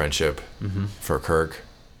end, his friendship for Kirk.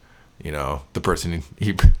 The person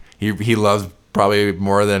he loves probably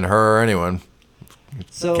more than her or anyone,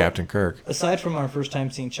 So, Captain Kirk. aside from our first time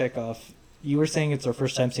seeing Chekhov, you were saying it's our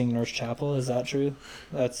first time seeing Nurse Chapel. Is that true?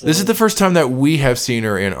 This is the first time that we have seen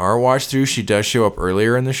her in our watch through. She does show up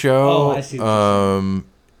earlier in the show. Oh, I see what you're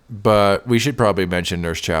But we should probably mention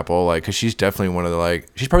Nurse Chapel, because she's definitely one of the,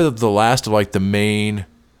 she's probably the last of the main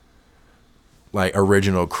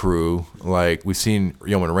original crew. We've seen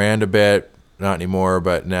Yeoman Rand a bit, not anymore,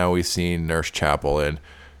 but now we've seen Nurse Chapel, and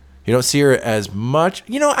you don't see her as much.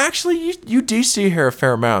 Actually, you do see her a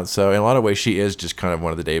fair amount. So in a lot of ways, she is just kind of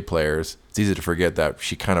one of the day players. It's easy to forget that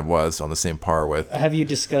she kind of was on the same par with. Have you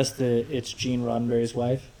discussed it's Gene Roddenberry's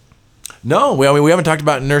wife? No, we haven't talked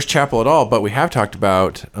about Nurse Chapel at all, but we have talked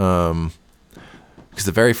about, because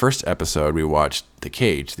the very first episode we watched The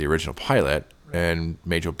Cage, the original pilot, and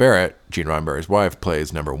Majel Barrett, Gene Roddenberry's wife,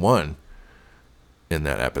 plays number one in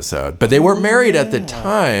that episode. But they weren't married at the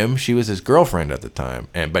time. She was his girlfriend at the time,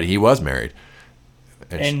 but he was married.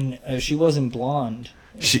 And she wasn't blonde.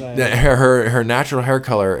 Her natural hair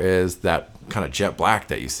color is that kind of jet black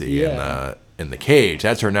that you see in the Cage.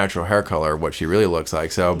 That's her natural hair color, what she really looks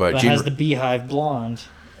like. So, but Gene has the beehive blonde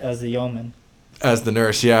as the yeoman. As the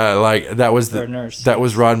nurse, that was nurse. That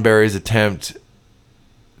was Roddenberry's attempt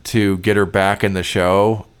to get her back in the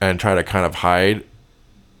show and try to kind of hide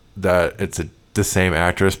that it's the same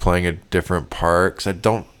actress playing a different part. 'Cause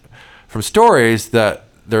from stories that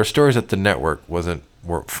there are stories that the network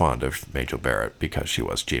weren't fond of Majel Barrett because she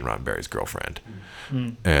was Gene Roddenberry's girlfriend,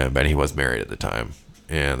 but he was married at the time,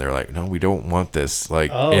 and they're like, no, we don't want this.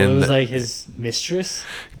 It was like his mistress.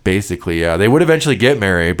 Basically, yeah. They would eventually get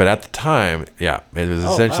married, but at the time, it was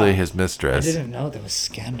essentially his I mistress. didn't know there was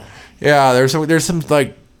scandal. Yeah, there's some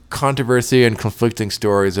controversy and conflicting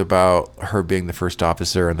stories about her being the first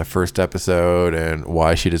officer in the first episode and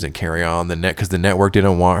why she doesn't carry on because the network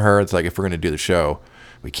didn't want her. It's like, if we're going to do the show,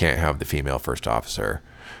 we can't have the female first officer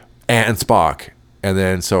and Spock. And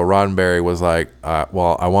then so Roddenberry was like,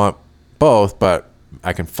 well, I want both, but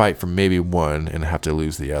I can fight for maybe one and have to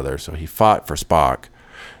lose the other. So he fought for Spock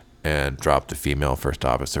and dropped the female first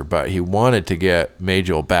officer, but he wanted to get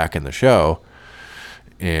Majel back in the show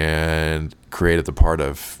and created the part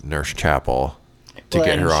of Nurse Chapel to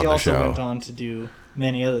get her on the She also show. went on to do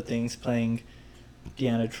many other things, playing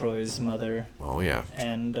Deanna Troy's mother Oh yeah,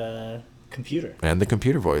 and computer. and the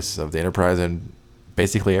computer voice of the Enterprise and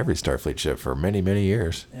basically every Starfleet ship for many, many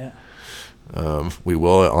years. Yeah. We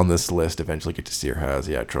will on this list eventually get to see her as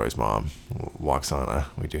Troy's mom, Waxana.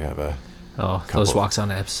 We do have Those walks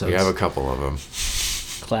on episodes. we have a couple of them.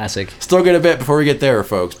 Classic. Still get a bit before we get there,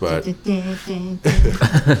 folks, but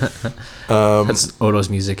That's Odo's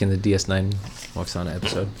music in the DS9 Waxana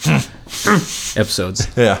episodes.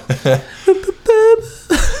 yeah.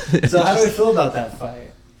 So how do we feel about that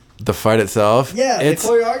fight? The fight itself, Yeah, it's the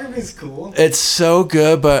choreography is cool. it's so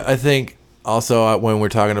good, but I think also when we're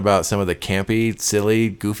talking about some of the campy, silly,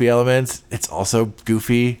 goofy elements, it's also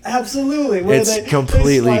goofy. Absolutely. It's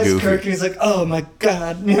completely they slice goofy. Kirk, he's like, oh my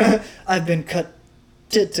god, I've been cut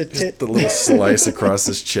tit to tit. The little slice across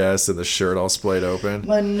his chest and the shirt all splayed open.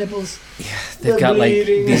 My nipples. They've got like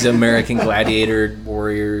these American gladiator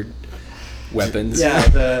warrior weapons.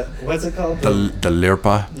 Yeah, what's it called? The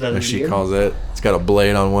lirpa, The as she lirpa? calls it. It's got a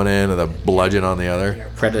blade on one end and a bludgeon on the other.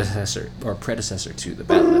 Predecessor to the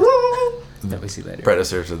battle that we see later.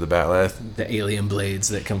 Predecessor to the Batleth. The alien blades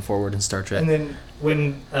that come forward in Star Trek. And then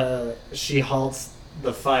when she halts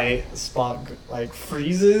the fight, Spock like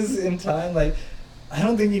freezes in time. Like, I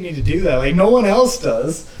don't think you need to do that. Like, no one else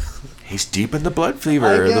does. He's deep in the blood fever.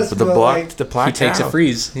 I guess, the but, block, like, the plaque. He takes a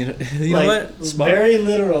freeze. You know Like, what? Spock. very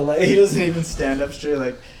literal. Like, he doesn't even stand up straight.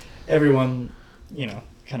 Like, everyone,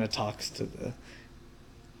 kind of talks to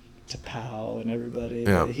Pow and everybody.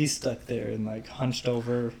 Yeah. But he's stuck there in like hunched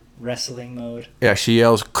over wrestling mode. Yeah, she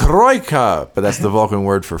yells "Kroika," but that's the Vulcan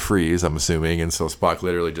word for freeze, I'm assuming. And so Spock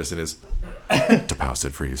literally just in his T'Pau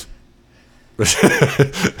said freeze.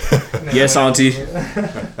 Yes, Auntie.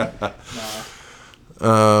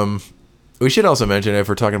 We should also mention, if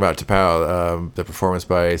we're talking about T'Pau, the performance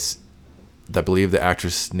by, I believe the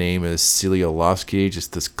actress name is Celia Lovsky,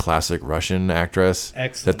 just this classic Russian actress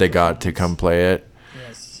Excellent that they got to come play it.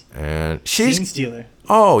 Yes. And Scene she's stealer.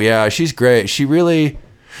 Oh yeah, she's great. She really,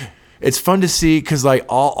 it's fun to see because like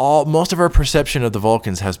all most of our perception of the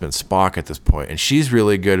Vulcans has been Spock at this point, and she's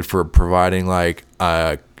really good for providing like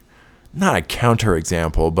not a counter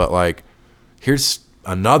example, but like here's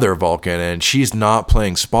another Vulcan, and she's not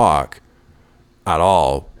playing Spock at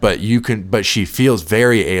all, but she feels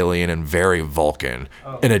very alien and very Vulcan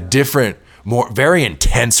in a different, very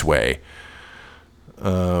intense way.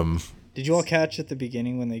 Did you all catch at the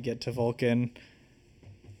beginning when they get to Vulcan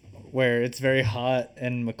where it's very hot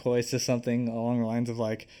and McCoy says something along the lines of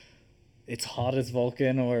like, it's hot as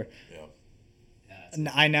Vulcan, or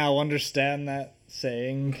I now understand that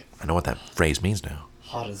saying. I know what that phrase means now.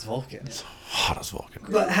 Hot as Vulcan. Hot as Vulcan.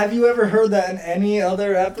 But have you ever heard that in any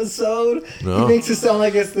other episode? No. He makes it sound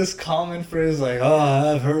like it's this common phrase like, oh,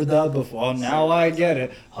 I've heard that before. Now I get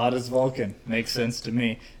it. Hot as Vulcan. Makes sense to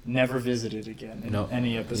me. Never visit it again in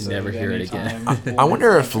any episode. You never at hear any it again. time. I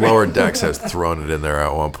wonder if Lower Decks has thrown it in there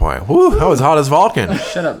at one point. Woo, that was hot as Vulcan.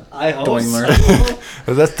 Shut up. I hope Doingler.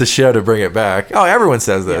 so. That's the show to bring it back. Oh, everyone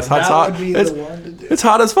says this. Yeah, It's that hot. would be It's, the one to do. it's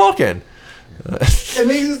hot as Vulcan. It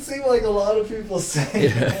makes it seem like a lot of people say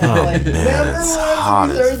it. Oh Like, man, never it's once hot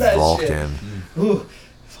we heard as that Vulcan. shit. Ooh,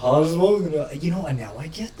 it's hot as Vulcan. And now I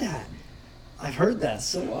get that. I've heard that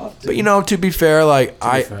so often. But to be fair, like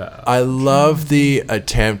I love the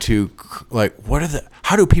attempt to like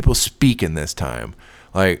how do people speak in this time?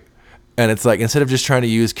 Like, and it's like instead of just trying to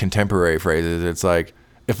use contemporary phrases, it's like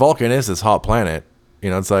if Vulcan is this hot planet,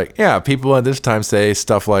 it's like people at this time say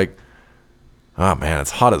stuff like, "Oh man,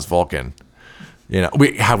 it's hot as Vulcan."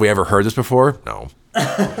 Have we ever heard this before? No.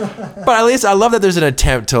 But at least I love that there's an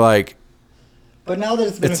attempt to like. But now that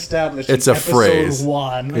it's been established, it's in a episode phrase.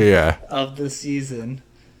 1 Yeah. of the season,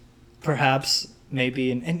 perhaps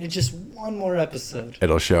maybe in just one more episode,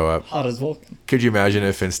 It'll show up. hot as Vulcan. Could you imagine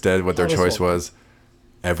if instead what their Hot as choice Vulcan. was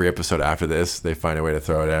every episode after this, they find a way to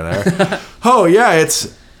throw it in there? Oh, yeah,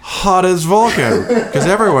 it's hot as Vulcan. Because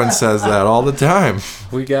everyone says that all the time.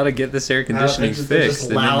 We gotta get this air conditioning They're fixed. just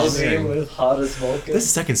and then just lousy sing. with hot as Vulcan. This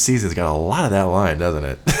second season's got a lot of that line, doesn't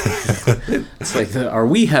it? It's like, are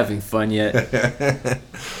we having fun yet?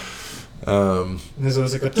 And there's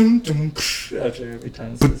always like a dum dum after every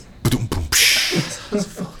time. It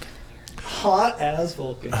says, hot as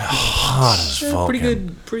Vulcan. Hot as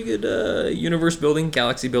Vulcan. Pretty good universe building,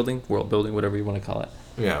 galaxy building, world building, whatever you want to call it.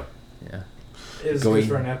 Yeah. Yeah. It was Going- good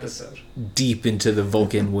for an episode. Deep into the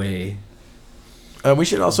Vulcan way. We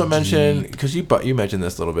should also mention, because you mentioned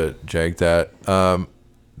this a little bit, Jake, that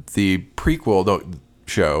the prequel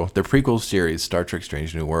the prequel series, Star Trek: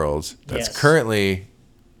 Strange New Worlds, that's Yes. currently,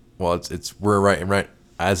 we're right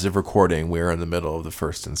as of recording, we're in the middle of the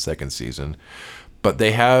first and second season, but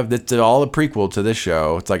they have it's all a prequel to this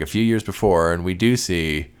show. It's like a few years before, and we do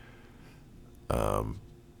see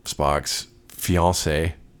Spock's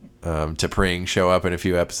fiance, T'Pring, show up in a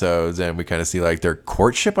few episodes, and we kind of see like their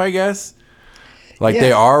courtship, I guess. Like they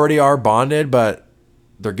Yeah. already are bonded, but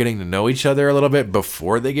they're getting to know each other a little bit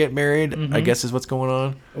before they get married, I guess is what's going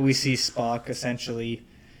on. We see Spock essentially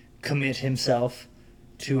commit himself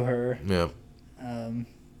to her Yeah.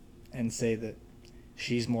 and say that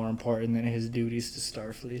she's more important than his duties to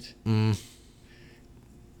Starfleet.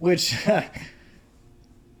 Which, I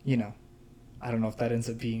don't know if that ends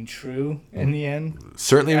up being true in the end.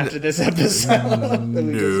 Certainly. After this episode that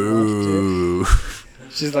we just watched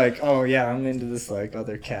it. She's like, oh yeah, I'm into this like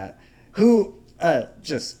other cat. Who,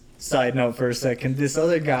 just side note for a second, this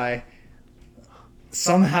other guy,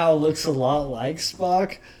 somehow looks a lot like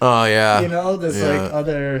Spock. Oh yeah. You know, this Yeah. like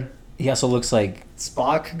other He also looks like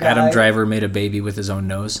Spock guy. Adam Driver made a baby with his own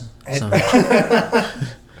nose. So,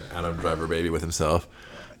 Adam Driver baby with himself.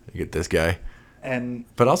 You get this guy. And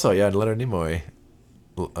But also, yeah, Leonard Nimoy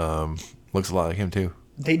looks a lot like him too.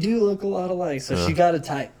 they do look a lot alike, so she got a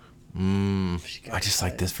type. I just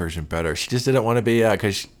like this version better. She just didn't want to be,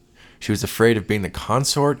 because she was afraid of being the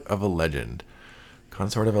consort of a legend.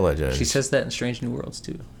 Consort of a legend. she says that in Strange New Worlds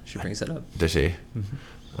too. She brings that up. Does she?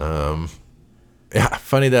 Yeah,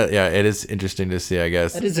 funny that, yeah, it is interesting to see, I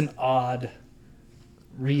guess. That is an odd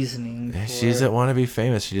reason. She doesn't want to be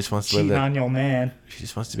famous. She just wants to live cheating that. on your man. She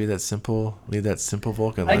just wants to be that simple, lead that simple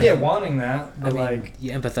Vulcan I life. get wanting that, but like,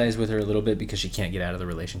 you empathize with her a little bit because she can't get out of the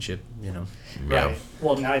relationship, you know. Yeah. right.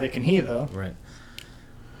 Well, neither can he though. Right.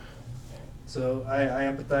 So I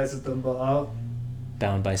empathize with them, but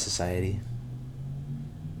Bound by society.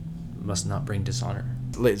 Must not bring dishonor.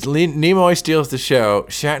 Nimoy steals the show.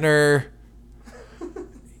 Shatner,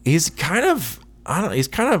 he's kind of,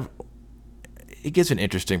 he gives an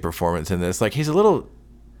interesting performance in this. Like, he's a little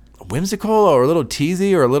whimsical or a little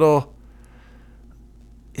teasy or a little,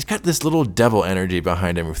 he's got this little devil energy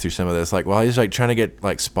behind him through some of this. Like, while he's like trying to get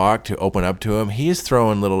like Spock to open up to him, he's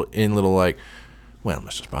throwing little like, well,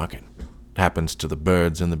 Mr. Spock, it happens to the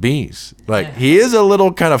birds and the bees. Like, he is a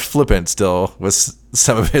little kind of flippant still with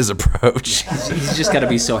some of his approach. He's just got to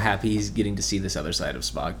be so happy he's getting to see this other side of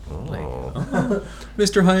Spock. Like,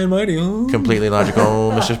 Mr. High and Mighty. Oh. Completely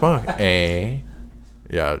logical, Mr. Spock.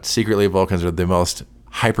 Yeah, secretly Vulcans are the most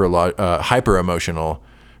hyper emotional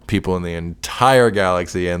people in the entire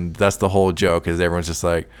galaxy, and that's the whole joke. Is everyone's just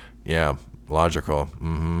like, yeah, logical.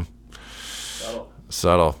 Mm-hmm.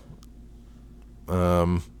 Subtle.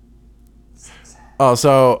 Oh,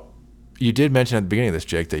 so you did mention at the beginning of this,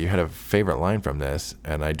 Jake, that you had a favorite line from this,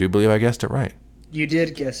 and I do believe I guessed it right. you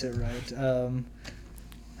did guess it right.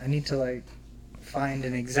 I need to like find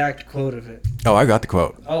an exact quote of it. Oh, I got the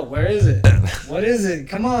quote. Oh, where is it? What is it?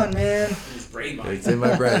 Come on, man. It's in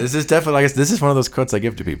my brain. This is definitely, this is one of those quotes I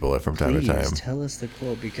give to people from time to time. Please tell us the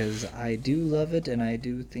quote, because I do love it, and I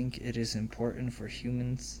do think it is important for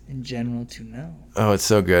humans in general to know. Oh, it's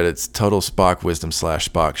so good. It's total Spock wisdom /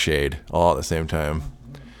 Spock shade all at the same time.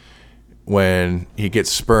 When he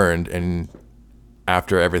gets spurned, and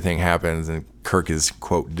after everything happens, and Kirk is,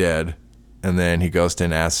 quote, dead, and then he goes to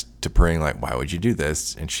and asks T'Pring, like, why would you do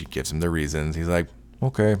this? And she gives him the reasons. He's like,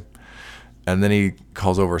 okay. And then he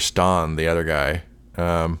calls over Stan, the other guy.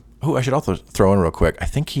 Who I should also throw in real quick. I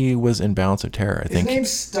think he was in Balance of Terror. I think His name's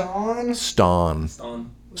Stan.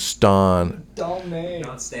 Stan. Dumb name.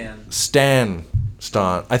 Not Stan. Stan.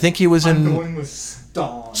 I think he was I'm in going with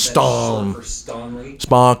Stan. Stan. For Stanley.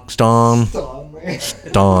 Spock. Stan.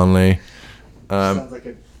 Stanley. Sounds like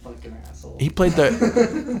a fucking asshole. He played the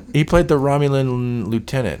Romulan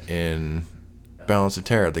lieutenant in Balance of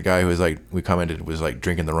Terror. The guy who was like, we commented, was like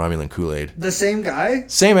drinking the Romulan Kool-Aid. The same guy?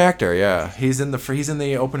 Same actor, yeah. He's in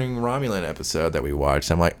the opening Romulan episode that we watched.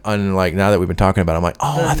 I'm like, now that we've been talking about it, I'm like,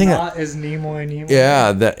 oh, I think that is Nimoy.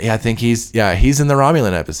 I think he's in the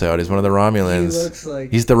Romulan episode. He's one of the Romulans. He looks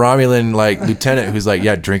like He's the Romulan like lieutenant who's like,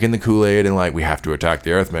 yeah, drinking the Kool-Aid and like, we have to attack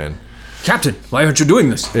the Earthmen. Captain, why aren't you doing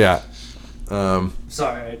this? Yeah.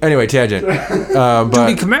 sorry. Anyway, tangent. Duty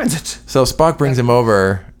But commands it. so Spock brings him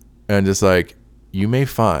over and just like, you may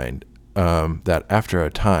find that after a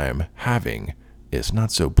time, having is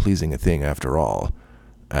not so pleasing a thing after all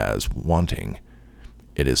as wanting.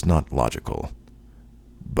 It is not logical,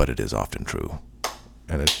 but it is often true.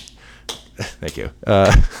 And it. Thank you.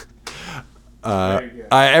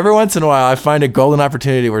 Every once in a while, I find a golden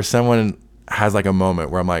opportunity where someone has like a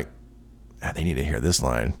moment where I'm like, they need to hear this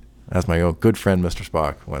line. As my old good friend Mr.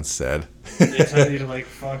 Spock once said. They tell you to like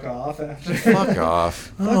fuck off after. Fuck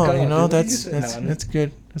off. Oh, you know, that's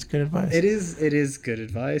good. That's good advice. It is good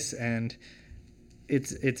advice, and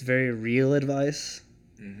it's very real advice.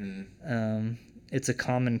 Mm-hmm. It's a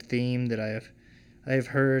common theme that I have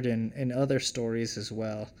heard in other stories as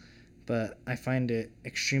well, but I find it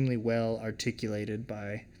extremely well articulated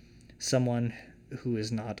by someone who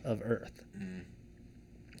is not of Earth.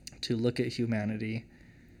 To look at humanity,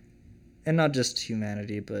 and not just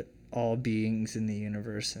humanity, but all beings in the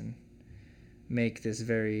universe, and make this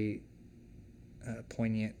very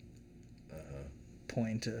poignant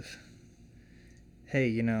point of, hey,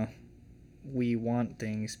 you know, we want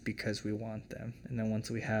things because we want them, and then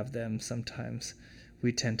once we have them, sometimes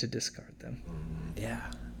we tend to discard them. Yeah.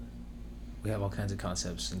 We have all kinds of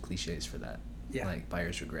concepts and cliches for that. Yeah. Like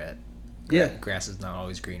buyer's regret. Yeah. Grass is not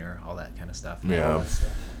always greener, all that kind of stuff. Yeah.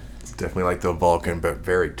 It's definitely like the Vulcan, but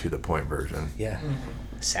very to the point version. Yeah.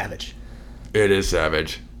 Savage. It is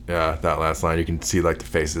savage. Yeah, that last line, you can see like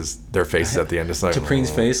their faces at the end. It's like T'Pring's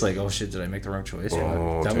face, like, oh shit, did I make the wrong choice?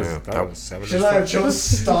 Oh, that was damn. that was savage. Should I have chose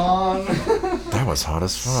Ston? That was hot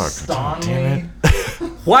as fuck. Stonley. Damn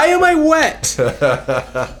Why am I wet? it.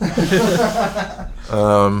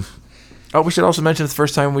 Oh, we should also mention it's the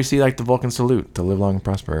first time we see like the Vulcan salute, to live long and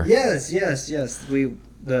prosper. Yes.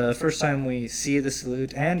 The first time we see the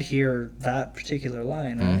salute and hear that particular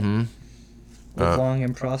line, right? Mm-hmm. Live long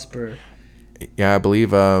and prosper. Yeah, I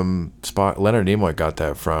believe Leonard Nimoy got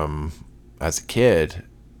that from as a kid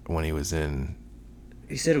when he was in.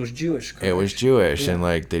 He said it was Jewish. Correct? It was Jewish, Yeah. and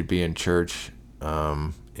like they'd be in church,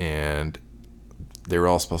 and they were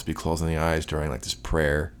all supposed to be closing the eyes during like this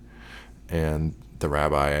prayer, and the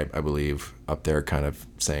rabbi, I believe, up there kind of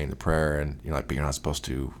saying the prayer, and you're like, but you're not supposed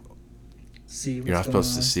to. See, You're not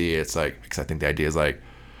supposed to see. It's like, because I think the idea is like,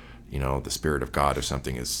 the spirit of God or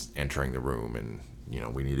something is entering the room, and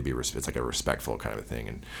we need to be. It's like a respectful kind of a thing,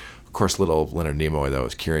 and of course, little Leonard Nimoy though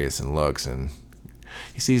is curious and looks, and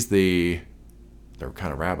he sees the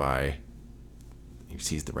kind of rabbi. He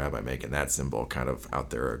sees the rabbi making that symbol kind of out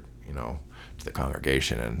there, to the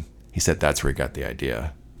congregation, and he said that's where he got the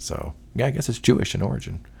idea. So yeah, I guess it's Jewish in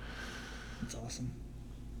origin. That's awesome.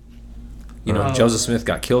 Joseph Smith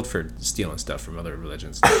got killed for stealing stuff from other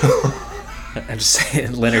religions. I'm just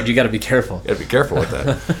saying, Leonard, you got to be careful. You gotta be careful with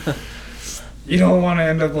that. You don't want to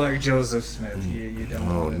end up like Joseph Smith. You don't.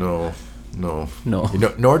 Oh no. No.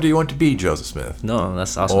 Nor do you want to be Joseph Smith. No,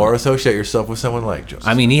 that's awesome. Or associate yourself with someone like Joseph.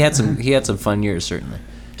 I mean, he had some fun years, certainly.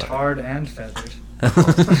 Tarred and feathered.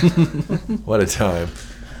 What a time.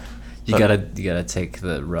 You gotta take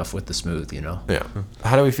the rough with the smooth, Yeah.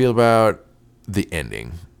 How do we feel about the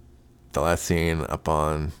ending? The last scene up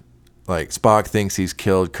on, like, Spock thinks he's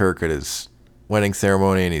killed Kirk at his wedding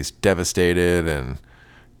ceremony, and he's devastated, and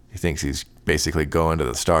he thinks he's basically going to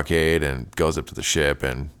the stockade, and goes up to the ship,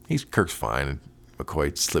 and Kirk's fine. And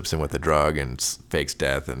McCoy slips in with the drug and fakes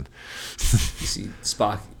death, and You see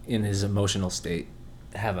Spock in his emotional state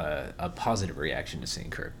have a positive reaction to seeing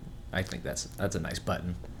Kirk. I think that's a nice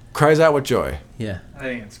button. cries out with joy. Yeah. I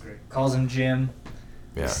think it's great. Calls him Jim.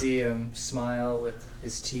 Yeah. You see him smile with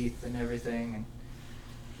his teeth and everything, and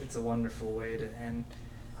it's a wonderful way to end.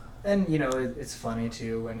 And it's funny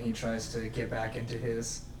too when he tries to get back into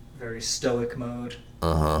his very stoic mode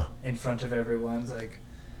in front of everyone. It's like,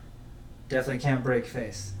 definitely can't break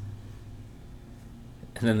face.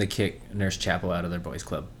 And then they kick Nurse Chapel out of their boys'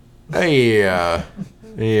 club. Yeah,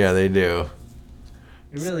 they do.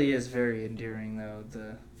 It really is very endearing, though,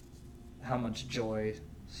 how much joy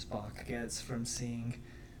Spock gets from seeing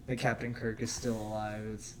that Captain Kirk is still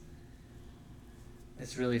alive.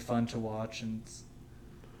 It's really fun to watch, and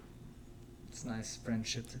it's nice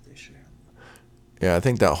friendship that they share. Yeah, I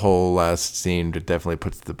think that whole last scene definitely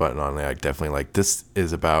puts the button on like definitely like this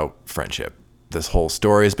is about friendship. This whole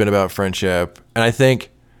story has been about friendship, and I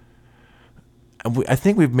think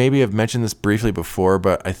we maybe have mentioned this briefly before,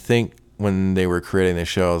 but I think when they were creating the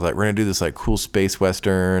show, I was like, we're gonna do this like cool space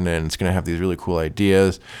western, and it's gonna have these really cool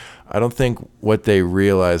ideas. I don't think what they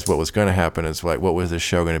realized what was gonna happen is like, what was this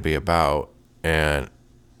show gonna be about? And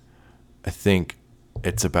I think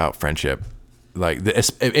it's about friendship, like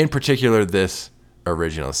in particular this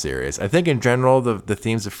original series. I think in general the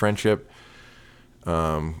themes of friendship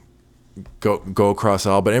go across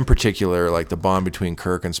all, but in particular like the bond between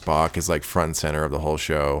Kirk and Spock is like front and center of the whole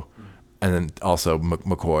show, and then also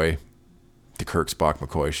McCoy, the Kirk Spock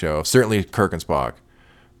McCoy show. Certainly Kirk and Spock,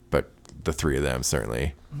 but the three of them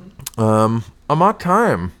certainly. Amok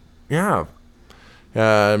Time, yeah.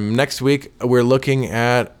 Next week we're looking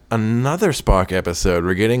at another Spock episode.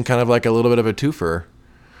 We're getting kind of like a little bit of a twofer.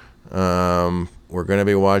 We're going to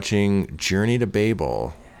be watching Journey to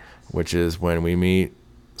Babel, which is when we meet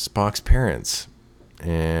Spock's parents.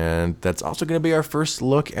 And that's also going to be our first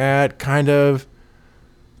look at kind of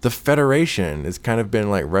the Federation. It's kind of been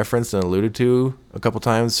like referenced and alluded to a couple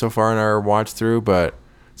times so far in our watch through, but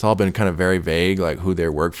it's all been kind of very vague, like who they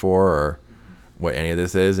work for or what any of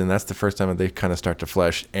this is. And that's the first time that they kind of start to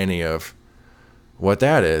flesh any of what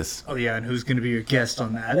that is. Oh yeah, and who's going to be your guest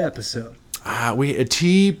on that episode? We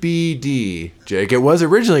TBD, Jake. It was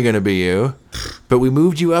originally going to be you, but we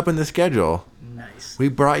moved you up in the schedule. Nice. We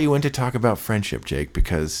brought you in to talk about friendship, Jake,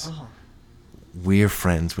 because we are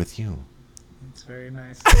friends with you. That's very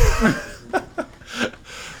nice.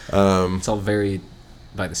 It's all very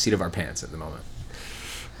by the seat of our pants at the moment.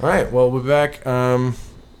 All right. Well, we'll be back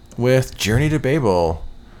with Journey to Babel.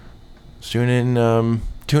 Tune in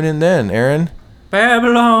then, Aaron.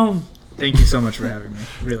 Babylon. Thank you so much for having me.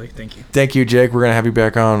 Really, thank you. Thank you, Jake. We're going to have you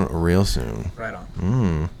back on real soon. Right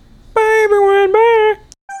on. Bye, everyone. Bye.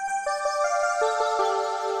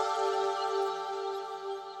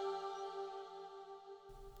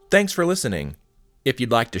 Thanks for listening. If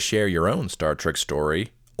you'd like to share your own Star Trek story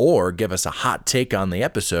or give us a hot take on the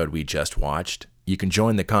episode we just watched, you can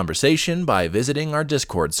join the conversation by visiting our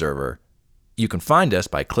Discord server. You can find us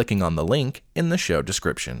by clicking on the link in the show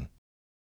description.